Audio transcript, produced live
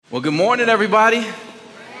Well, good morning, everybody.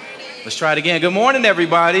 Let's try it again. Good morning,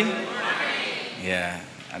 everybody. Yeah,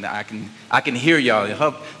 and I can hear y'all.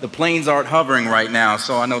 The planes aren't hovering right now,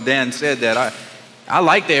 so I know Dan said that. I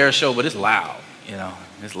like the air show, but it's loud.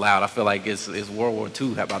 It's loud. I feel like it's World War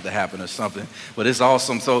II about to happen or something, but it's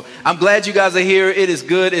awesome. So I'm glad you guys are here. It is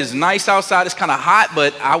good. It's nice outside. It's kind of hot,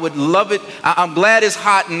 but I would love it. I'm glad it's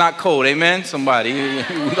hot and not cold. Amen, somebody.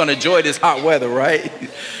 We're going to enjoy this hot weather, right?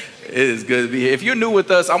 It is good to be here. If you're new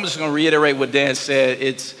with us, I'm just going to reiterate what Dan said.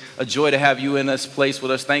 It's a joy to have you in this place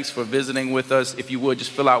with us. Thanks for visiting with us. If you would,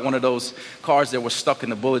 just fill out one of those cards that were stuck in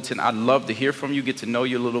the bulletin. I'd love to hear from you, get to know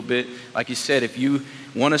you a little bit. Like you said, if you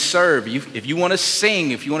want to serve, if you want to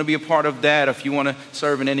sing, if you want to be a part of that, if you want to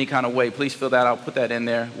serve in any kind of way, please fill that out. Put that in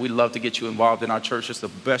there. We'd love to get you involved in our church. It's the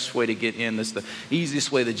best way to get in. It's the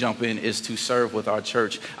easiest way to jump in is to serve with our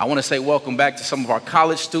church. I want to say welcome back to some of our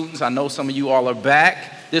college students. I know some of you all are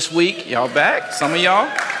back this week. Y'all back? Some of y'all?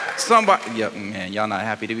 Somebody, yeah, man, y'all not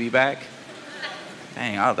happy to be back?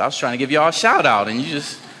 Dang, I was trying to give y'all a shout out and you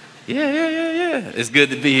just, yeah. It's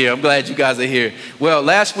good to be here. I'm glad you guys are here. Well,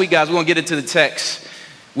 last week, guys, we're going to get into the text.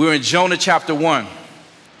 We were in Jonah chapter 1.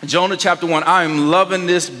 Jonah chapter 1, I am loving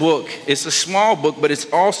this book. It's a small book, but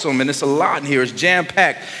it's awesome, and it's a lot in here. It's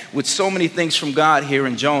jam-packed with so many things from God here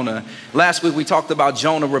in Jonah. Last week, we talked about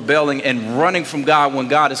Jonah rebelling and running from God when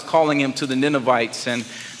God is calling him to the Ninevites. And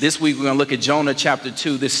this week, we're going to look at Jonah chapter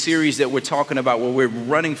 2, this series that we're talking about where we're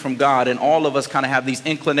running from God, and all of us kind of have these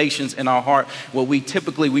inclinations in our heart where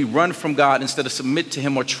we run from God instead of submit to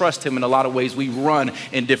him or trust him in a lot of ways. We run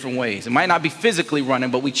in different ways. It might not be physically running,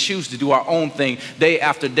 but we choose to do our own thing day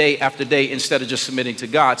after day after day instead of just submitting to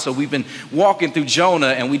God. So we've been walking through Jonah,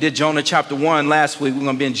 and we did Jonah chapter 1 last week. We're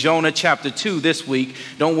going to be in Jonah chapter 2 this week.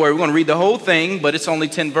 Don't worry, we're going to read the whole thing, but it's only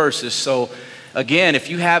 10 verses. So again, if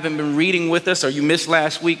you haven't been reading with us or you missed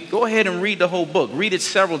last week, go ahead and read the whole book. Read it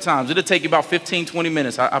several times. It'll take you about 15, 20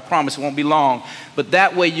 minutes. I promise it won't be long. But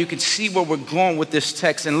that way you can see where we're going with this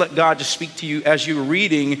text and let God just speak to you as you're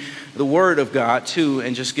reading the Word of God too,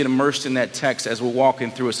 and just get immersed in that text as we're walking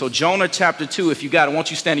through it. So Jonah chapter 2, if you got it, won't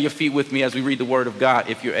you stand on your feet with me as we read the Word of God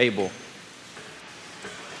if you're able.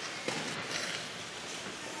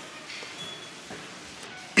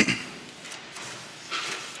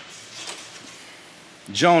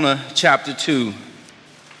 Jonah chapter 2,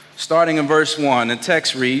 starting in verse 1, the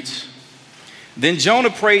text reads, Then Jonah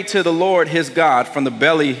prayed to the Lord his God from the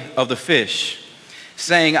belly of the fish,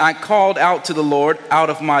 saying, I called out to the Lord out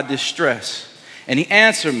of my distress, and he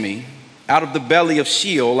answered me. Out of the belly of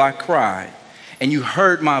Sheol I cried, and you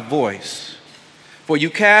heard my voice. For you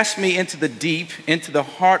cast me into the deep, into the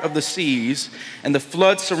heart of the seas, and the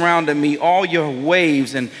flood surrounded me. All your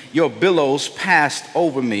waves and your billows passed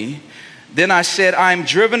over me. Then I said, I am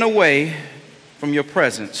driven away from your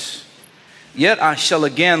presence. Yet I shall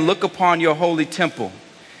again look upon your holy temple.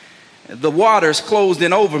 The waters closed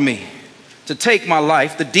in over me to take my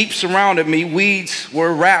life. The deep surrounded me. Weeds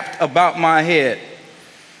were wrapped about my head.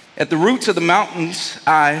 At the roots of the mountains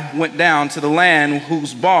I went down to the land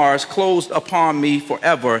whose bars closed upon me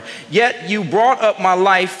forever. Yet you brought up my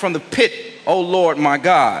life from the pit, O Lord my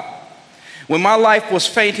God. When my life was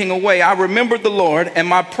fainting away, I remembered the Lord, and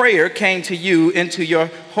my prayer came to you into your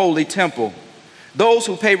holy temple. Those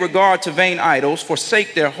who pay regard to vain idols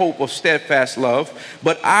forsake their hope of steadfast love,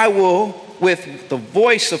 but I will, with the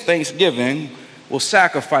voice of thanksgiving, will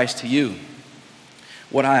sacrifice to you.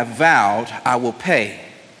 What I have vowed, I will pay.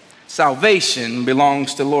 Salvation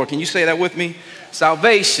belongs to the Lord. Can you say that with me?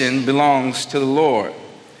 Salvation belongs to the Lord.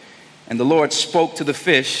 And the Lord spoke to the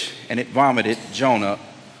fish, and it vomited Jonah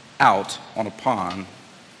out on a pond,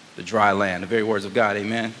 the dry land. The very words of God,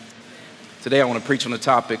 amen. Today I want to preach on the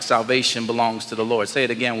topic, salvation belongs to the Lord. Say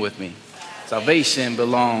it again with me. Salvation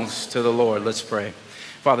belongs to the Lord. Let's pray.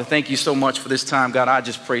 Father, thank you so much for this time. God, I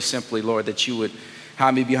just pray simply, Lord, that you would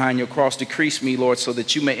hide me behind your cross, decrease me, Lord, so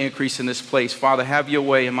that you may increase in this place. Father, have your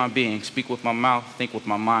way in my being. Speak with my mouth, think with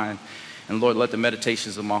my mind. And Lord, let the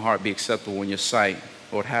meditations of my heart be acceptable in your sight.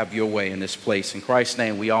 Lord, have your way in this place. In Christ's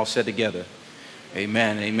name, we all said together,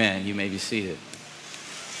 amen, amen. You may be seated.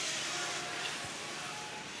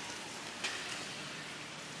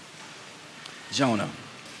 Jonah.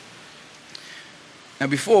 Now,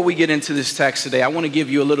 before we get into this text today, I want to give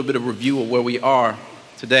you a little bit of review of where we are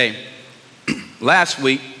today. Last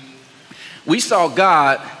week, we saw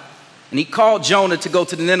God, and he called Jonah to go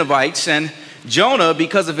to the Ninevites, and Jonah,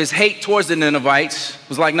 because of his hate towards the Ninevites,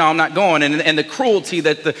 was like, no, I'm not going. And the cruelty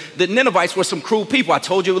that the Ninevites were some cruel people. I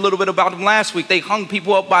told you a little bit about them last week. They hung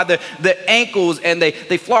people up by the ankles, and they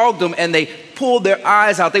flogged them, and they pull their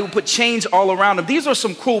eyes out. They would put chains all around them. These are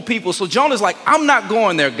some cruel people. So Jonah's like, I'm not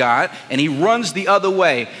going there, God. And he runs the other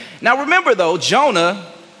way. Now remember though, Jonah,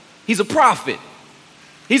 he's a prophet.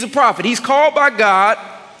 He's a prophet. He's called by God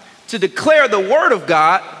to declare the word of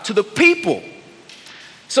God to the people.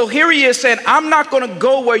 So here he is saying, I'm not going to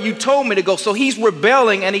go where you told me to go. So he's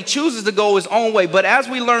rebelling and he chooses to go his own way. But as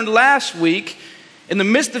we learned last week, in the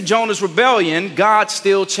midst of Jonah's rebellion, God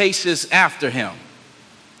still chases after him.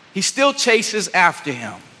 He still chases after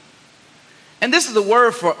him. And this is a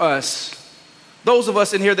word for us. Those of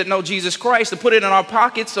us in here that know Jesus Christ, to put it in our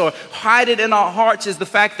pockets or hide it in our hearts, is the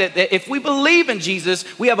fact that if we believe in Jesus,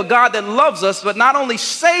 we have a God that loves us, but not only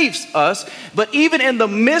saves us, but even in the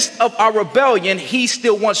midst of our rebellion, he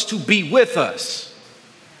still wants to be with us.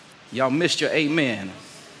 Y'all missed your amen.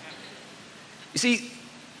 You see,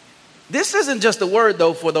 this isn't just a word,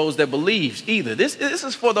 though, for those that believe either. This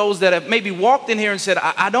is for those that have maybe walked in here and said,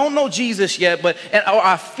 I don't know Jesus yet, or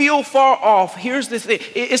I feel far off. Here's the thing.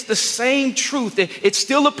 It's the same truth. It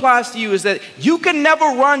still applies to you, is that you can never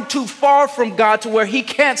run too far from God to where he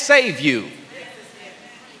can't save you.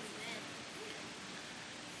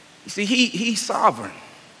 You see, he's sovereign.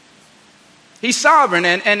 He's sovereign,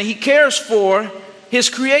 and he cares for his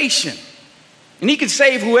creation. And he can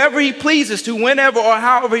save whoever he pleases to, whenever or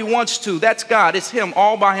however he wants to. That's God. It's him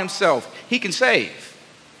all by himself. He can save.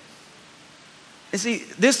 And see,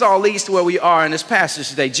 this all leads to where we are in this passage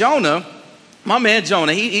today. Jonah, my man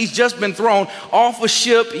Jonah, he's just been thrown off a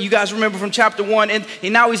ship. You guys remember from chapter 1. And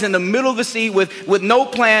now he's in the middle of the sea with no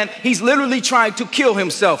plan. He's literally trying to kill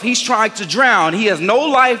himself. He's trying to drown. He has no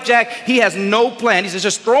life jacket. He has no plan. He says,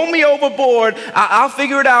 just throw me overboard. I'll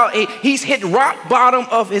figure it out. He's hit rock bottom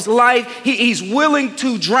of his life. He's willing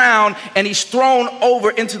to drown, and he's thrown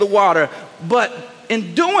over into the water. But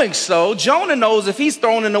in doing so, Jonah knows if he's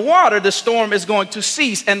thrown in the water, the storm is going to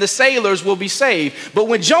cease and the sailors will be saved. But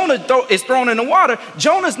when Jonah is thrown in the water,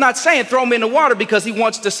 Jonah's not saying throw me in the water because he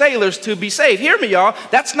wants the sailors to be saved. Hear me, y'all.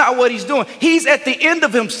 That's not what he's doing. He's at the end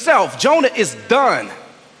of himself. Jonah is done.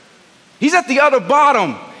 He's at the other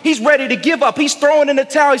bottom. He's ready to give up. He's throwing in the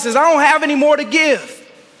towel. He says, I don't have any more to give.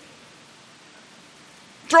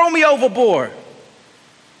 Throw me overboard.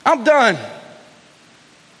 I'm done.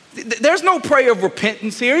 There's no prayer of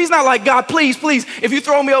repentance here. He's not like, God, please, if you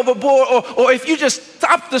throw me overboard or if you just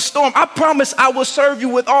stop the storm, I promise I will serve you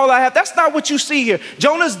with all I have. That's not what you see here.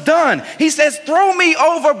 Jonah's done. He says, throw me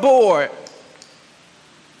overboard.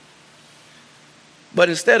 But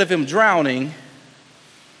instead of him drowning,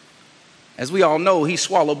 as we all know, he's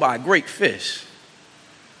swallowed by a great fish.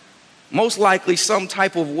 Most likely some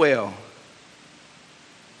type of whale.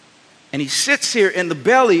 And he sits here in the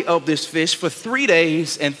belly of this fish for 3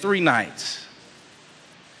 days and 3 nights.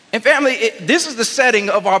 And family, this is the setting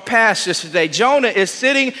of our passage today. Jonah is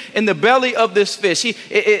sitting in the belly of this fish. It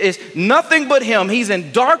is nothing but him. He's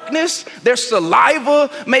in darkness. There's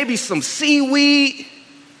saliva, maybe some seaweed.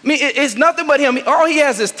 I mean, it's nothing but him. All he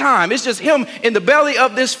has is time. It's just him in the belly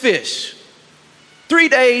of this fish. 3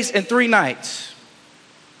 days and 3 nights.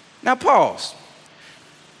 Now pause.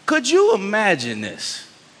 Could you imagine this?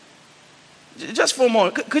 Just for a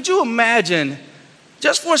moment, could you imagine,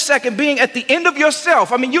 just for a second, being at the end of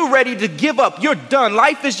yourself? I mean, you're ready to give up. You're done.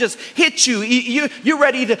 Life has just hit you. You're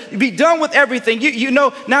ready to be done with everything. You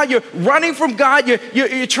know, now you're running from God.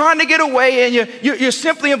 You're trying to get away, and you're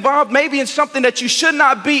simply involved maybe in something that you should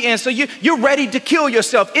not be in. So you're ready to kill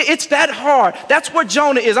yourself. It's that hard. That's where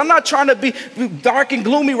Jonah is. I'm not trying to be dark and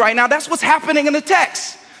gloomy right now. That's what's happening in the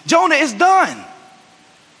text. Jonah is done.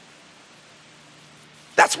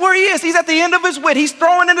 That's where he is. He's at the end of his wit. He's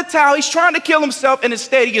throwing in the towel. He's trying to kill himself, and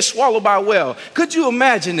instead he gets swallowed by a whale. Could you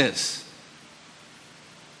imagine this?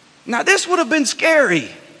 Now, this would have been scary.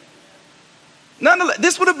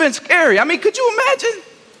 This would have been scary. I mean, could you imagine?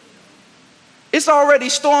 It's already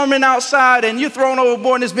storming outside, and you're thrown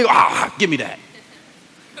overboard in this big, give me that.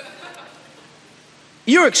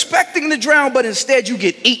 You're expecting to drown, but instead you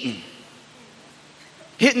get eaten.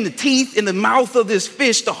 Hitting the teeth in the mouth of this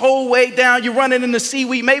fish the whole way down. You're running in the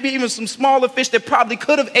seaweed, maybe even some smaller fish that probably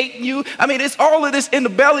could have eaten you. I mean, it's all of this in the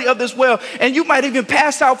belly of this whale. And you might even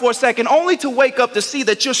pass out for a second only to wake up to see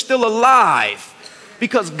that you're still alive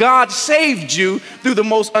because God saved you through the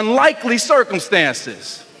most unlikely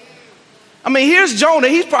circumstances. I mean, here's Jonah.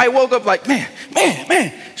 He's probably woke up like, man,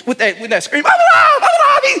 with that scream. I'm alive.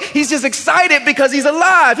 He's just excited because he's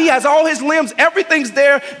alive. He has all his limbs. Everything's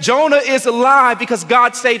there. Jonah is alive because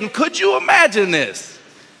God saved him. Could you imagine this?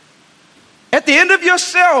 At the end of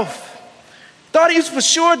yourself, thought he was for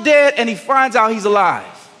sure dead, and he finds out he's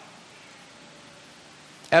alive.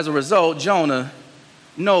 As a result, Jonah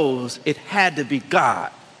knows it had to be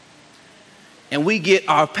God. And we get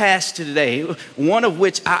our passage today, one of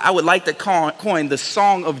which I would like to coin the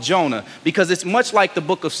Song of Jonah, because it's much like the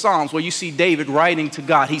book of Psalms where you see David writing to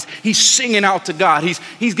God. He's singing out to God.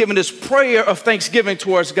 He's giving this prayer of thanksgiving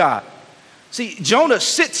towards God. See, Jonah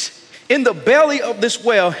sits in the belly of this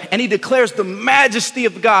well and he declares the majesty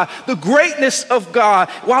of God, the greatness of God,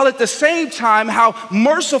 while at the same time how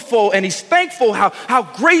merciful, and he's thankful how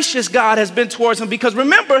gracious God has been towards him. Because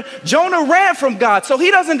remember, Jonah ran from God, so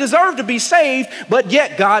he doesn't deserve to be saved, but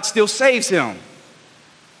yet God still saves him.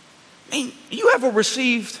 I mean, you ever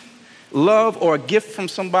received love or a gift from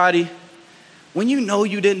somebody when you know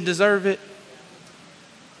you didn't deserve it?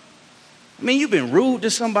 I mean, you've been rude to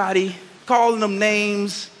somebody, calling them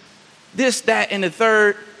names, this, that, and the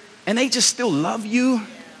third, and they just still love you.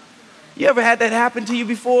 You ever had that happen to you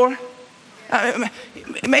before?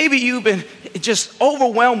 Maybe you've been just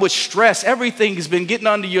overwhelmed with stress. Everything has been getting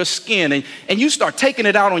under your skin, and you start taking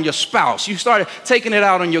it out on your spouse. You start taking it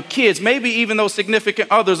out on your kids, maybe even those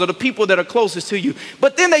significant others or the people that are closest to you.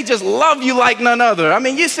 But then they just love you like none other. I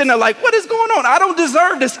mean, you're sitting there like, what is going on? I don't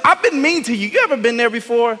deserve this. I've been mean to you. You ever been there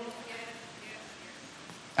before?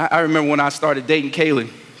 I remember when I started dating Kaylee.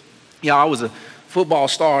 Yeah, I was a football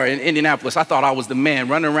star in Indianapolis. I thought I was the man,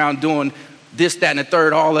 running around doing this, that, and the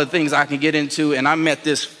third, all the things I can get into. And I met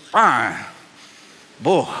this fine,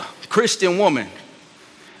 Christian woman.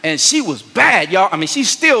 And she was bad, y'all. I mean, she's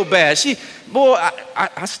still bad.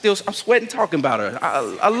 I'm sweating talking about her.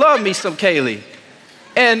 I love me some Kaylee.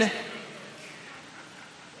 And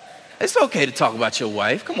it's okay to talk about your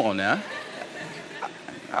wife. Come on now.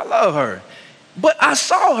 I love her. But I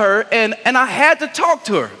saw her and I had to talk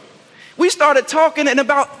to her. We started talking, and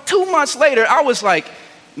about 2 months later, I was like,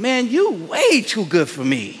 man, you way too good for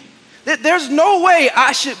me. There's no way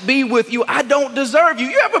I should be with you. I don't deserve you.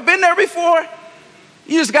 You ever been there before?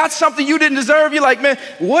 You just got something you didn't deserve. You're like, man,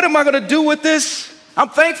 what am I going to do with this? I'm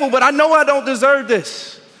thankful, but I know I don't deserve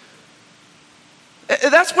this.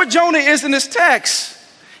 That's where Jonah is in this text.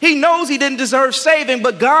 He knows he didn't deserve saving,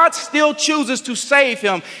 but God still chooses to save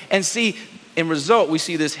him. And see, in result, we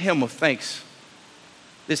see this hymn of thanks.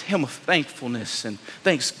 This hymn of thankfulness and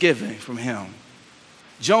thanksgiving from him.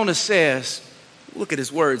 Jonah says, look at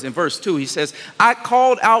his words in verse 2. He says, I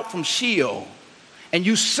called out from Sheol and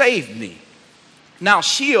you saved me. Now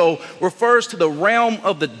Sheol refers to the realm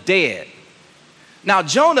of the dead. Now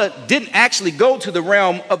Jonah didn't actually go to the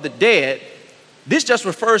realm of the dead. This just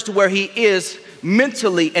refers to where he is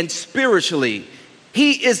mentally and spiritually.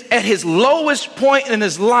 He is at his lowest point in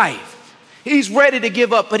his life. He's ready to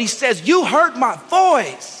give up, but he says, you heard my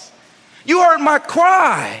voice. You heard my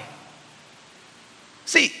cry.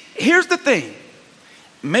 See, here's the thing.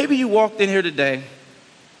 Maybe you walked in here today and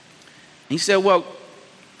you said, well,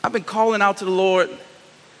 I've been calling out to the Lord.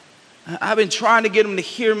 I've been trying to get him to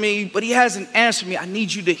hear me, but he hasn't answered me. I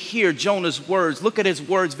need you to hear Jonah's words. Look at his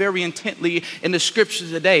words very intently in the scriptures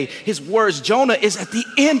today. His words, Jonah is at the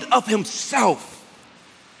end of himself.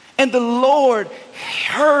 And the Lord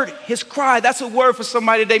heard his cry. That's a word for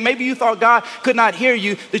somebody today. Maybe you thought God could not hear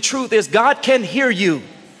you. The truth is God can hear you.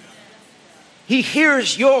 He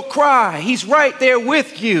hears your cry. He's right there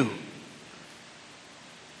with you.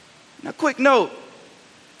 Now, quick note.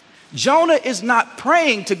 Jonah is not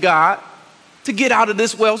praying to God to get out of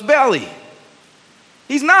this well's belly.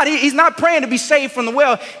 He's not praying to be saved from the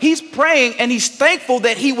well. He's praying and he's thankful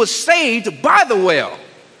that he was saved by the well.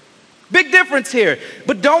 Big difference here,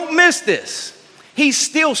 but don't miss this. He's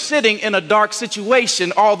still sitting in a dark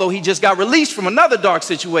situation, although he just got released from another dark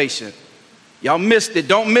situation. Y'all missed it.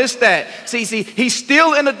 Don't miss that. See, he's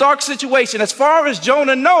still in a dark situation. As far as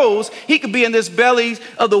Jonah knows, he could be in this belly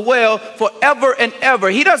of the well forever and ever.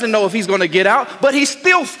 He doesn't know if he's going to get out, but he's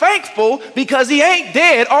still thankful because he ain't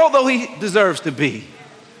dead, although he deserves to be.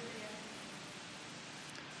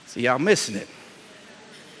 See, y'all missing it.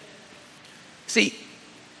 See,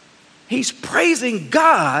 he's praising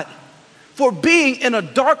God for being in a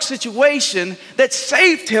dark situation that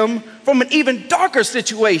saved him from an even darker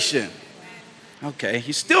situation. Okay,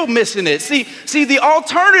 you're still missing it. See, the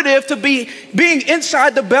alternative to being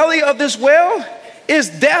inside the belly of this well is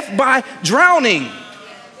death by drowning.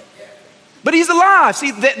 But he's alive. See,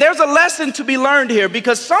 there's a lesson to be learned here,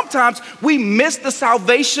 because sometimes we miss the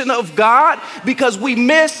salvation of God because we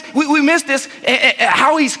miss this,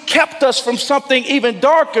 how he's kept us from something even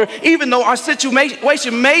darker, even though our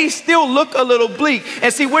situation may still look a little bleak.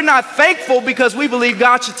 And see, we're not thankful because we believe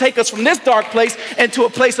God should take us from this dark place into a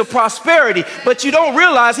place of prosperity. But you don't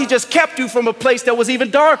realize he just kept you from a place that was even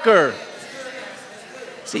darker.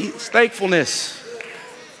 See, it's thankfulness.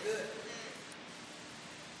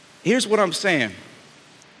 Here's what I'm saying.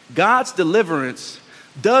 God's deliverance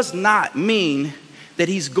does not mean that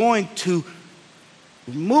he's going to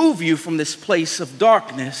remove you from this place of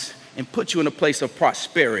darkness and put you in a place of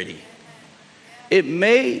prosperity. It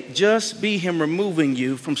may just be him removing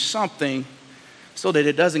you from something so that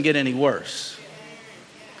it doesn't get any worse.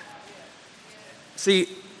 See,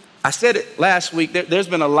 I said it last week, there's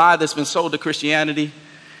been a lie that's been sold to Christianity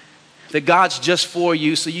that God's just for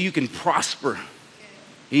you so you can prosper.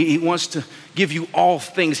 He wants to give you all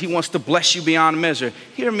things. He wants to bless you beyond measure.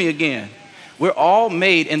 Hear me again. We're all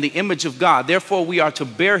made in the image of God. Therefore, we are to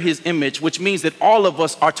bear his image, which means that all of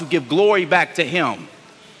us are to give glory back to him.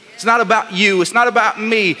 It's not about you. It's not about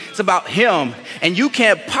me. It's about him. And you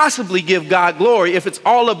can't possibly give God glory if it's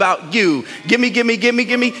all about you. Gimme, gimme, gimme,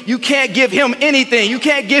 gimme. You can't give him anything. You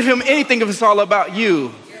can't give him anything if it's all about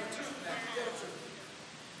you.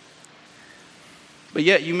 But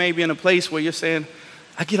yet you may be in a place where you're saying,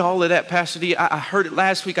 I get all of that, Pastor D. I heard it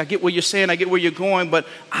last week. I get what you're saying. I get where you're going, but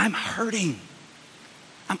I'm hurting.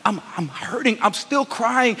 I'm hurting. I'm still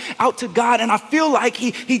crying out to God, and I feel like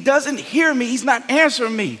he doesn't hear me. He's not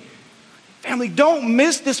answering me. Family, don't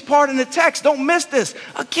miss this part in the text. Don't miss this.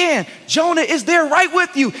 Again, Jonah is there right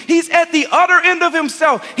with you. He's at the other end of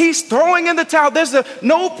himself. He's throwing in the towel. There's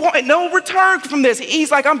no point, no return from this. He's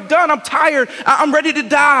like, I'm done. I'm tired. I'm ready to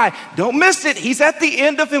die. Don't miss it. He's at the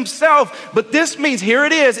end of himself. But this means, here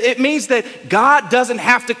it is. It means that God doesn't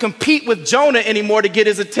have to compete with Jonah anymore to get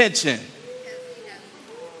his attention.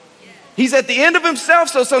 He's at the end of himself,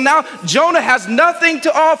 so now Jonah has nothing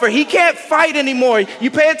to offer. He can't fight anymore.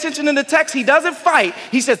 You pay attention in the text, he doesn't fight.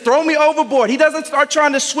 He said, throw me overboard. He doesn't start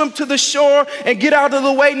trying to swim to the shore and get out of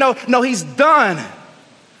the way. No, he's done.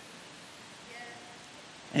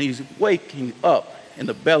 And he's waking up in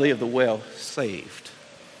the belly of the whale, saved.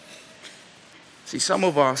 See, some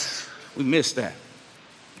of us, we miss that.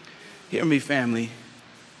 Hear me, family.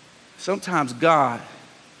 Sometimes God,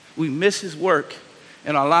 we miss his work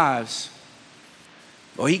in our lives,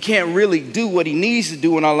 or he can't really do what he needs to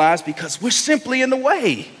do in our lives because we're simply in the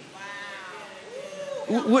way.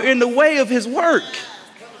 We're in the way of his work.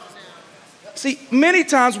 See, many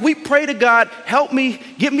times we pray to God, help me,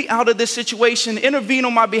 get me out of this situation, intervene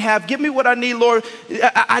on my behalf, give me what I need, Lord.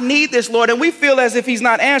 I need this, Lord. And we feel as if he's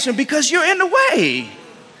not answering because you're in the way.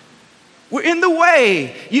 We're in the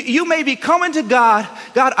way. You may be coming to God.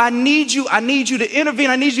 God, I need you to intervene.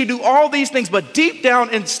 I need you to do all these things. But deep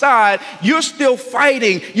down inside, you're still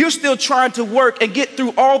fighting. You're still trying to work and get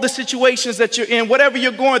through all the situations that you're in, whatever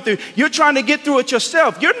you're going through. You're trying to get through it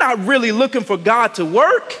yourself. You're not really looking for God to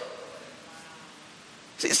work.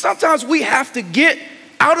 See, sometimes we have to get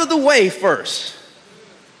out of the way first.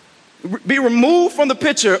 Be removed from the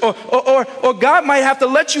picture, or God might have to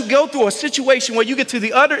let you go through a situation where you get to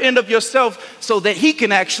the other end of yourself so that he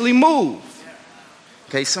can actually move.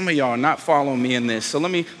 Okay, some of y'all are not following me in this, so let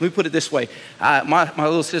me put it this way. My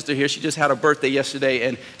little sister here, she just had her birthday yesterday,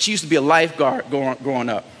 and she used to be a lifeguard growing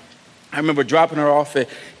up. I remember dropping her off,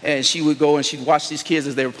 and she would go and she'd watch these kids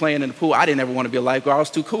as they were playing in the pool. I didn't ever want to be a lifeguard. I was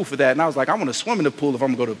too cool for that. And I was like, I want to swim in the pool if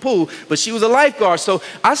I'm going to go to the pool. But she was a lifeguard. So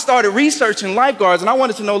I started researching lifeguards, and I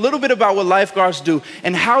wanted to know a little bit about what lifeguards do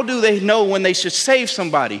and how do they know when they should save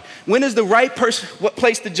somebody. When is the right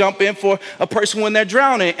place to jump in for a person when they're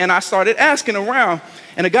drowning? And I started asking around.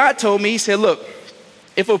 And a guy told me, he said, look,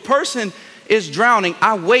 if a person is drowning,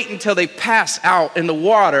 I wait until they pass out in the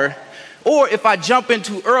water. Or if I jump in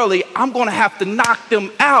too early, I'm going to have to knock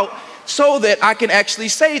them out so that I can actually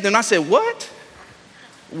save them. I said, what?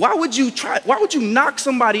 Why would you knock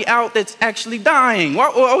somebody out that's actually dying?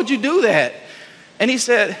 Why would you do that? And he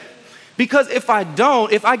said, because if I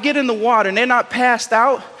get in the water and they're not passed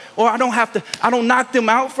out, or I don't knock them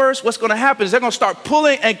out first, what's going to happen is they're going to start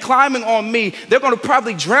pulling and climbing on me. They're going to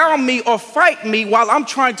probably drown me or fight me while I'm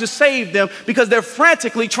trying to save them because they're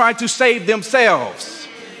frantically trying to save themselves.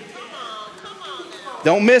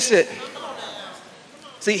 Don't miss it.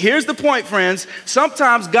 See, here's the point, friends.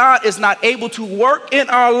 Sometimes God is not able to work in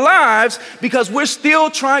our lives because we're still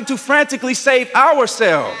trying to frantically save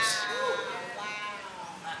ourselves.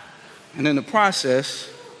 And in the process,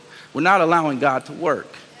 we're not allowing God to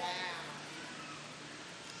work.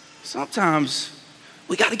 Sometimes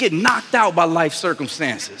we got to get knocked out by life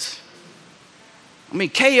circumstances. I mean,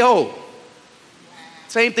 KO.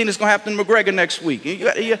 Same thing that's going to happen to McGregor next week. We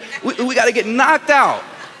got to get knocked out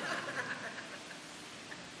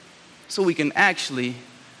so we can actually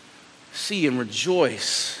see and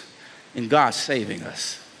rejoice in God saving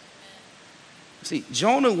us. See,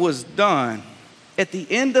 Jonah was done at the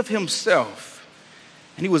end of himself,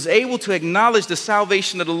 and he was able to acknowledge the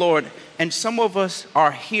salvation of the Lord, and some of us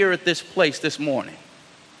are here at this place this morning.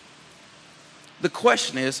 The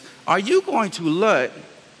question is, are you going to let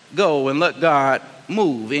go and let God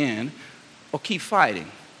move in or keep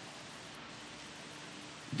fighting?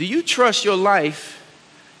 Do you trust your life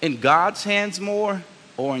in God's hands more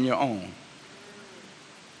or in your own?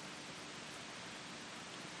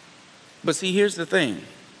 But see, here's the thing.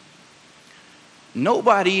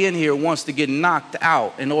 Nobody in here wants to get knocked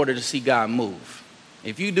out in order to see God move.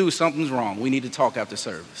 If you do, something's wrong. We need to talk after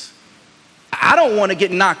service. I don't want to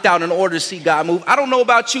get knocked out in order to see God move. I don't know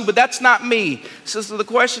about you, but that's not me. So the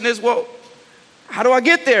question is, well, how do I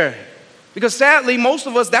get there? Because sadly, most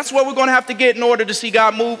of us, that's where we're going to have to get in order to see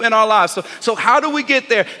God move in our lives. So how do we get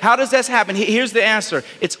there? How does this happen? Here's the answer.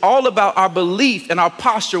 It's all about our belief and our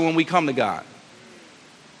posture when we come to God.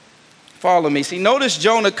 Follow me. See, notice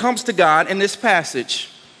Jonah comes to God in this passage.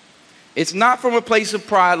 It's not from a place of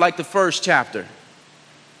pride like the first chapter.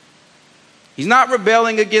 He's not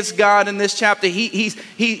rebelling against God in this chapter.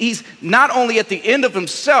 He's not only at the end of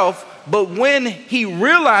himself, but when he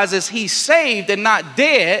realizes he's saved and not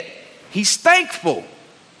dead, he's thankful.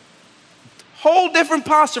 Whole different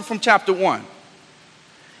posture from chapter 1.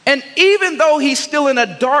 And even though he's still in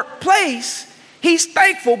a dark place, he's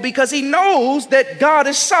thankful because he knows that God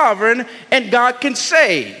is sovereign and God can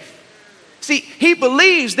save. See, he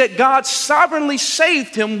believes that God sovereignly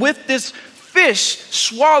saved him with this fish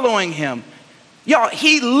swallowing him. Y'all,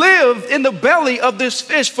 he lived in the belly of this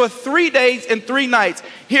fish for 3 days and 3 nights.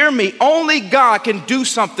 Hear me, only God can do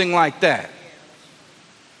something like that.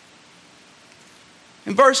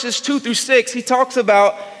 In verses 2 through 6, he talks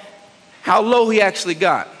about how low he actually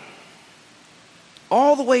got.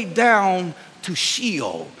 All the way down to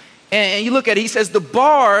Sheol. And you look at it, he says the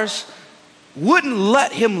bars wouldn't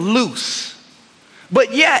let him loose.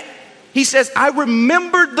 But yet, he says, I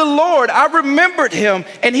remembered the Lord. I remembered him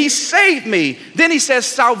and he saved me. Then he says,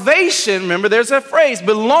 salvation, remember there's that phrase,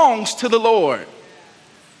 belongs to the Lord.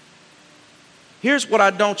 Here's what I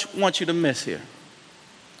don't want you to miss here.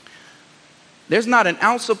 There's not an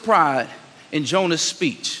ounce of pride in Jonah's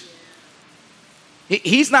speech.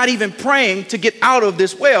 He's not even praying to get out of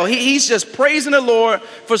this well. He's just praising the Lord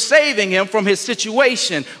for saving him from his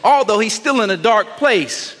situation, although he's still in a dark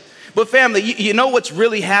place. But family, you know what's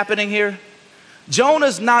really happening here?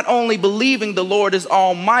 Jonah's not only believing the Lord is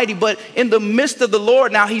almighty, but in the midst of the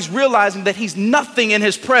Lord now he's realizing that he's nothing in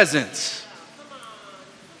his presence.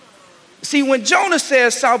 See, when Jonah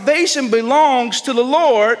says salvation belongs to the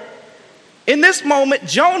Lord, in this moment,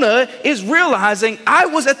 Jonah is realizing I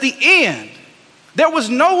was at the end. There was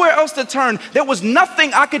nowhere else to turn. There was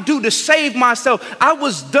nothing I could do to save myself. I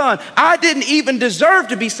was done. I didn't even deserve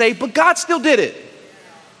to be saved, but God still did it.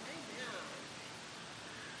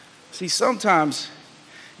 See, sometimes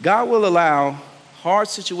God will allow hard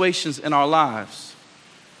situations in our lives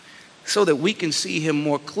so that we can see him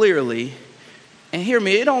more clearly. And hear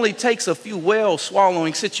me, it only takes a few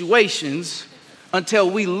whale-swallowing situations until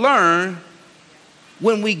we learn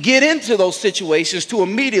when we get into those situations to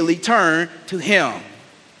immediately turn to him.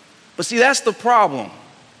 But see, that's the problem.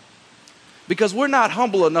 Because we're not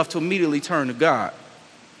humble enough to immediately turn to God.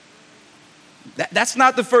 That's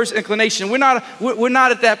not the first inclination. We're not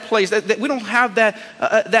at that place. We don't have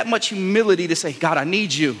that much humility to say, God, I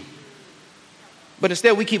need you. But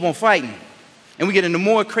instead we keep on fighting. And we get into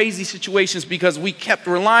more crazy situations because we kept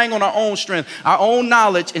relying on our own strength, our own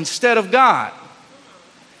knowledge instead of God.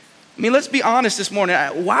 I mean, let's be honest this morning.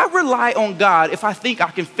 Why rely on God if I think I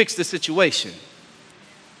can fix the situation?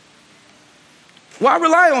 Why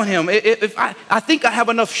rely on him if I think I have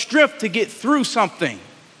enough strength to get through something?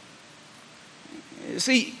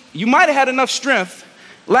 See, you might have had enough strength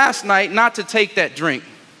last night not to take that drink,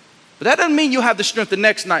 but that doesn't mean you'll have the strength the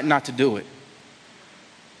next night not to do it.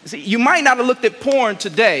 See, you might not have looked at porn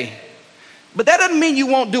today, but that doesn't mean you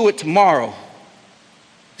won't do it tomorrow.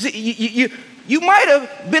 See, you might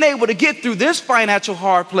have been able to get through this financial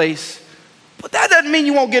hard place, but that doesn't mean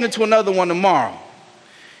you won't get into another one tomorrow.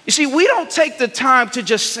 You see, we don't take the time to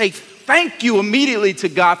just say thank you immediately to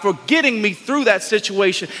God for getting me through that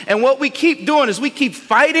situation. And what we keep doing is we keep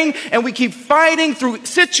fighting and we keep fighting through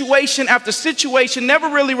situation after situation, never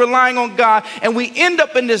really relying on God. And we end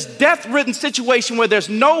up in this death-ridden situation where there's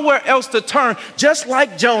nowhere else to turn, just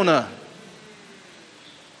like Jonah.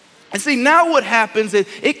 And see, now what happens is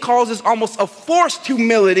it causes almost a forced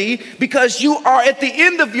humility because you are at the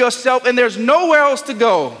end of yourself and there's nowhere else to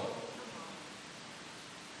go.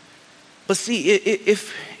 But see,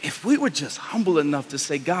 if we were just humble enough to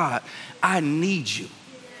say, God, I need you.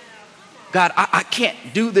 God, I can't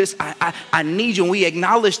do this. I need you. And we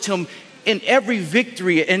acknowledged him in every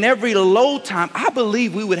victory, in every low time. I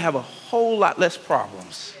believe we would have a whole lot less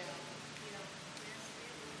problems.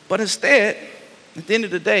 But instead, At the end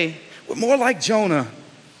of the day, we're more like Jonah.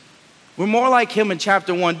 We're more like him in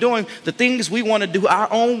chapter 1, doing the things we want to do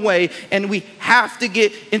our own way, and we have to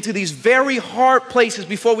get into these very hard places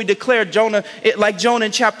before we declare Jonah, like Jonah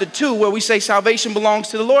in chapter 2, where we say salvation belongs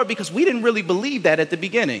to the Lord, because we didn't really believe that at the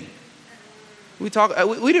beginning. We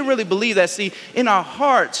didn't really believe that. See, in our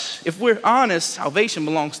hearts, if we're honest, salvation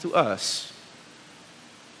belongs to us.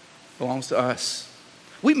 Belongs to us.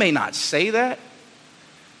 We may not say that,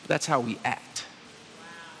 but that's how we act.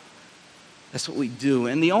 That's what we do.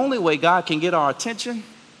 And the only way God can get our attention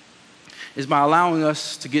is by allowing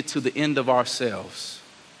us to get to the end of ourselves.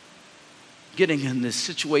 Getting in this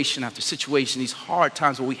situation after situation, these hard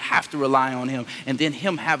times where we have to rely on him, and then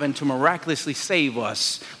him having to miraculously save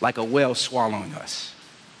us like a whale swallowing us.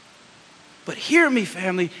 But hear me,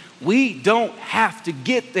 family, we don't have to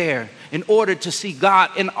get there in order to see God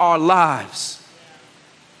in our lives.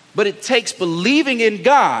 But it takes believing in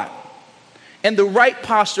God and the right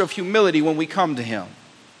posture of humility when we come to him.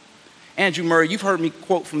 Andrew Murray, you've heard me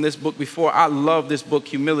quote from this book before. I love this book,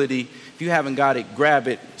 Humility. If you haven't got it, grab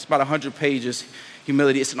it. It's about 100 pages,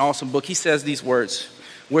 Humility. It's an awesome book. He says these words: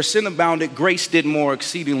 where sin abounded, grace did more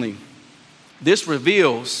exceedingly. This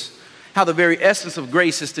reveals how the very essence of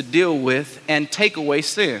grace is to deal with and take away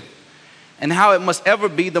sin, and how it must ever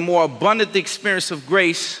be the more abundant the experience of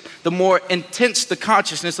grace, the more intense the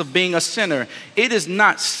consciousness of being a sinner. It is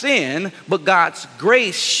not sin, but God's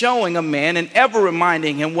grace showing a man and ever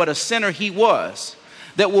reminding him what a sinner he was,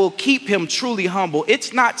 that will keep him truly humble.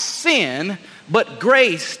 It's not sin, but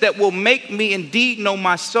grace that will make me indeed know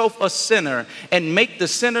myself a sinner and make the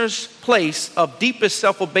sinner's place of deepest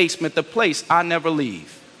self-abasement the place I never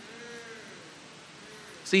leave.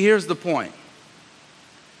 See, here's the point.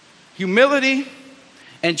 Humility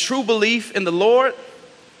and true belief in the Lord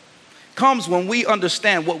comes when we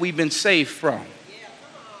understand what we've been saved from.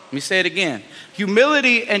 Let me say it again.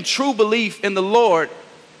 Humility and true belief in the Lord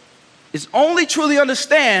is only truly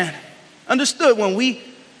understood when we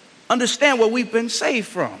understand what we've been saved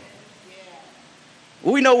from.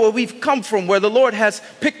 We know where we've come from, where the Lord has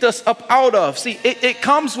picked us up out of. See, it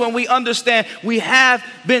comes when we understand we have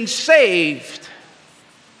been saved.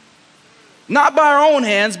 Not by our own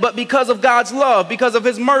hands, but because of God's love, because of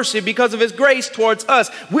his mercy, because of his grace towards us.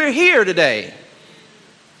 We're here today.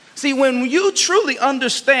 See, when you truly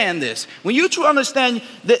understand this, when you truly understand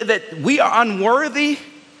that we are unworthy,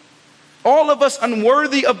 all of us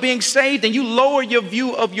unworthy of being saved, and you lower your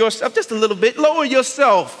view of yourself just a little bit, lower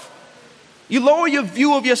yourself. You lower your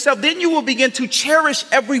view of yourself, then you will begin to cherish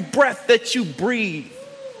every breath that you breathe.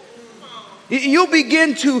 You'll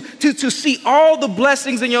begin to see all the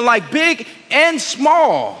blessings in your life, big and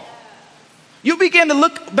small. You begin to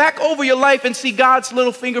look back over your life and see God's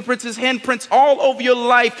little fingerprints, his handprints all over your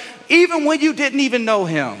life, even when you didn't even know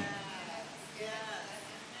him.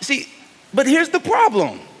 See, but here's the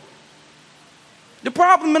problem. The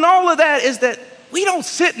problem in all of that is that we don't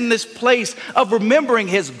sit in this place of remembering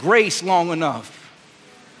his grace long enough.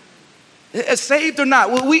 Saved or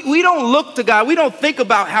not, we don't look to God. We don't think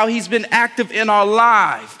about how he's been active in our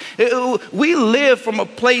life. We live from a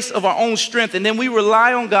place of our own strength, and then we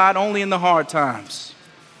rely on God only in the hard times.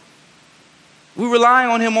 We rely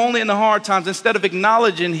on him only in the hard times instead of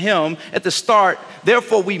acknowledging him at the start.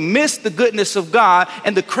 Therefore, we miss the goodness of God.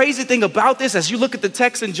 And the crazy thing about this, as you look at the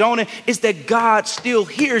text in Jonah, is that God still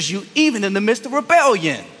hears you even in the midst of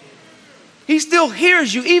rebellion. He still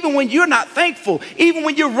hears you even when you're not thankful, even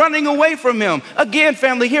when you're running away from him. Again,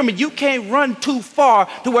 family, hear me. You can't run too far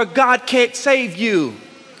to where God can't save you.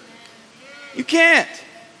 You can't.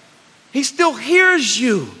 He still hears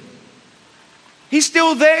you. He's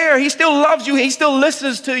still there. He still loves you. He still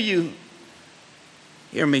listens to you.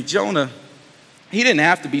 Hear me, Jonah, he didn't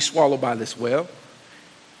have to be swallowed by this whale.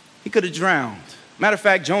 He could have drowned. Matter of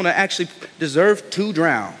fact, Jonah actually deserved to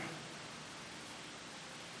drown,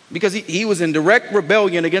 because he was in direct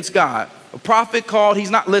rebellion against God. A prophet called,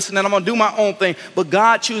 he's not listening, I'm going to do my own thing. But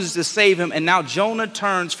God chooses to save him, and now Jonah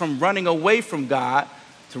turns from running away from God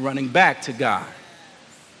to running back to God,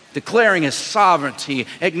 declaring his sovereignty,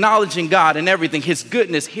 acknowledging God in everything, his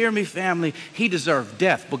goodness. Hear me, family, he deserved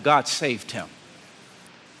death, but God saved him.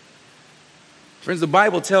 Friends, the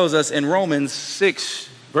Bible tells us in Romans 6,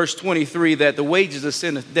 verse 23, that the wages of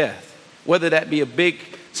sin is death, whether that be a big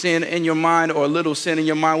sin in your mind or a little sin in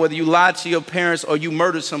your mind, whether you lied to your parents or you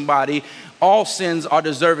murdered somebody, all sins are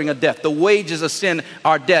deserving of death. The wages of sin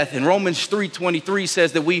are death. And Romans 3:23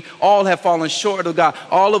 says that we all have fallen short of God.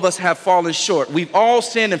 All of us have fallen short. We've all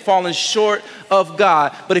sinned and fallen short of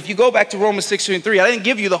God. But if you go back to Romans 6:23, I didn't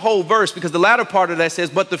give you the whole verse because the latter part of that says,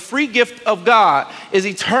 but the free gift of God is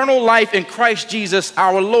eternal life in Christ Jesus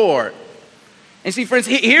our Lord. And see, friends,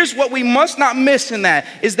 here's what we must not miss in that,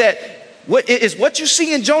 is that what you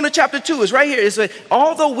see in Jonah chapter 2 is right here, is that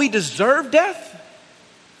although we deserve death,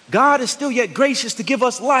 God is still yet gracious to give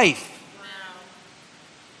us life.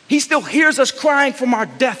 He still hears us crying from our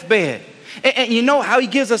deathbed. And you know how he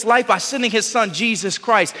gives us life? By sending his son, Jesus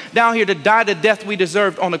Christ, down here to die the death we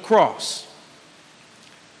deserved on the cross.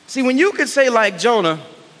 See, when you can say like Jonah,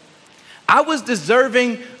 I was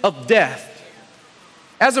deserving of death.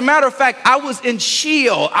 As a matter of fact, I was in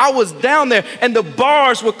Sheol. I was down there and the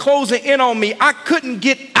bars were closing in on me. I couldn't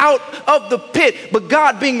get out of the pit. But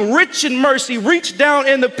God, being rich in mercy, reached down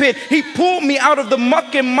in the pit. He pulled me out of the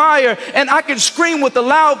muck and mire, and I could scream with a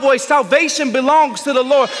loud voice, salvation belongs to the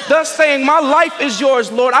Lord. Thus saying, my life is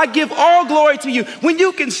yours, Lord. I give all glory to you. When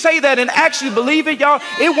you can say that and actually believe it, y'all,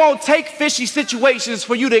 it won't take fishy situations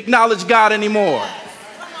for you to acknowledge God anymore.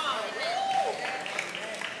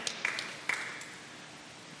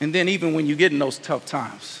 And then even when you get in those tough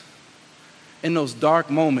times, in those dark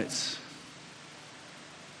moments,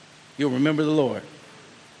 you'll remember the Lord.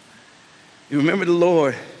 You remember the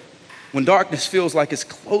Lord when darkness feels like it's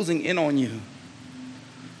closing in on you.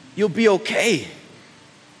 You'll be okay.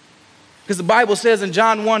 Because the Bible says in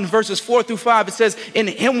John 1, verses 4 through 5, it says, in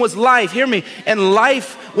him was life, hear me, and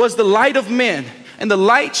life was the light of men. And the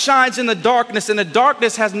light shines in the darkness, and the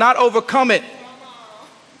darkness has not overcome it.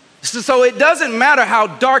 So it doesn't matter how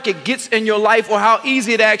dark it gets in your life or how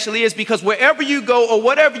easy it actually is, because wherever you go or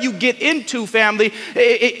whatever you get into, family,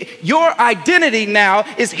 your identity now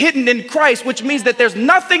is hidden in Christ, which means that there's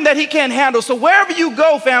nothing that he can't handle. So wherever you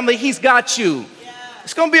go, family, he's got you.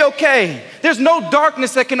 It's going to be okay. There's no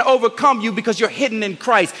darkness that can overcome you because you're hidden in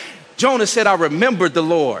Christ. Jonah said, I remembered the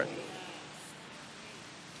Lord.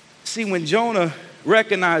 See, when Jonah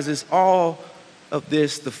recognizes all of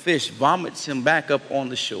this, the fish vomits him back up on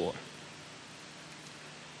the shore.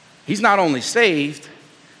 He's not only saved,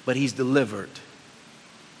 but he's delivered.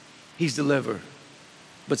 He's delivered.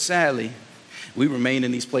 But sadly, we remain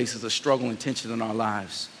in these places of struggle and tension in our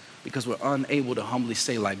lives because we're unable to humbly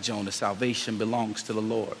say like Jonah, salvation belongs to the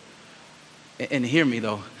Lord. And hear me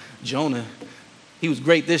though, Jonah, he was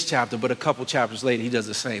great this chapter, but a couple chapters later, he does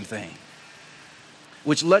the same thing.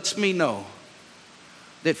 Which lets me know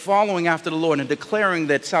that following after the Lord and declaring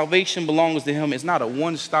that salvation belongs to him is not a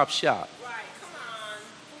one-stop shop. Right. Come on.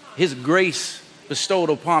 His grace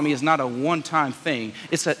bestowed upon me is not a one-time thing.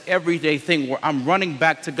 It's an everyday thing where I'm running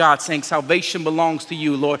back to God saying, salvation belongs to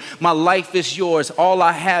you, Lord. My life is yours. All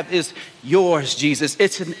I have is yours, Jesus.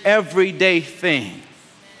 It's an everyday thing.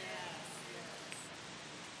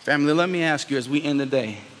 Family, let me ask you as we end the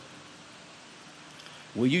day,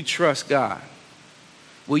 will you trust God?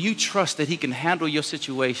 Will you trust that he can handle your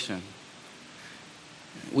situation?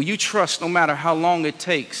 Will you trust no matter how long it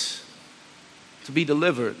takes to be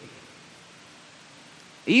delivered?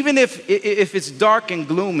 Even if it's dark and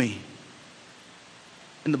gloomy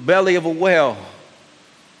in the belly of a whale,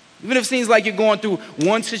 even if it seems like you're going through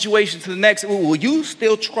one situation to the next, will you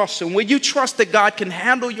still trust him? Will you trust that God can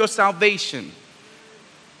handle your salvation?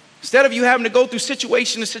 Instead of you having to go through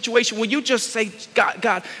situation to situation, will you just say,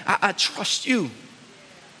 God, I trust you.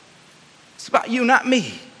 It's about you, not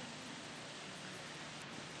me.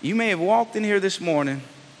 You may have walked in here this morning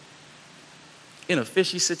in a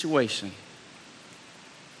fishy situation,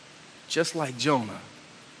 just like Jonah.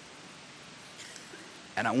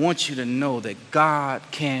 And I want you to know that God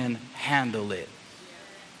can handle it.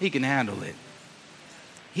 He can handle it.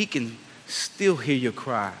 He can still hear your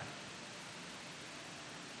cry.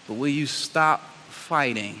 But will you stop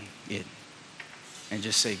fighting it and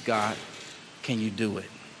just say, God, can you do it?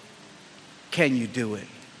 Can you do it?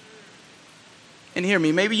 And hear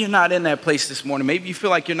me, maybe you're not in that place this morning. Maybe you feel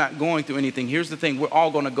like you're not going through anything. Here's the thing, we're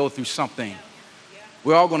all going to go through something.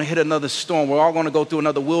 We're all going to hit another storm. We're all going to go through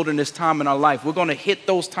another wilderness time in our life. We're going to hit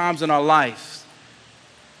those times in our lives.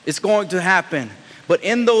 It's going to happen. But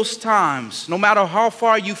in those times, no matter how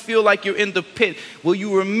far you feel like you're in the pit, will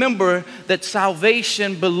you remember that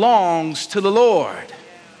salvation belongs to the Lord?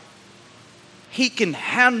 He can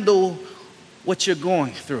handle what you're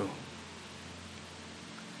going through.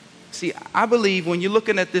 See, I believe when you're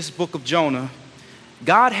looking at this book of Jonah,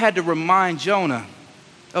 God had to remind Jonah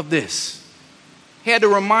of this. He had to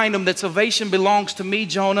remind him that salvation belongs to me,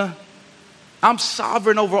 Jonah. I'm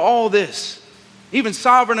sovereign over all this. Even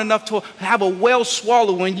sovereign enough to have a whale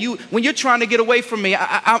swallow when you're trying to get away from me.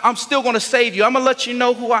 I'm still going to save you. I'm going to let you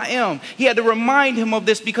know who I am. He had to remind him of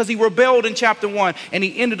this because he rebelled in chapter 1 and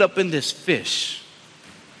he ended up in this fish.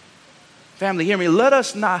 Family, hear me. Let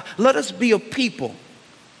us be a people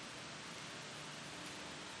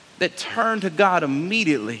that turn to God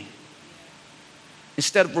immediately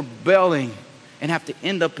instead of rebelling and have to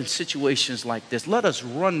end up in situations like this. Let us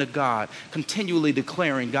run to God, continually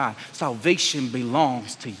declaring, God, salvation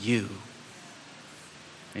belongs to you.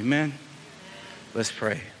 Amen. Let's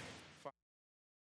pray.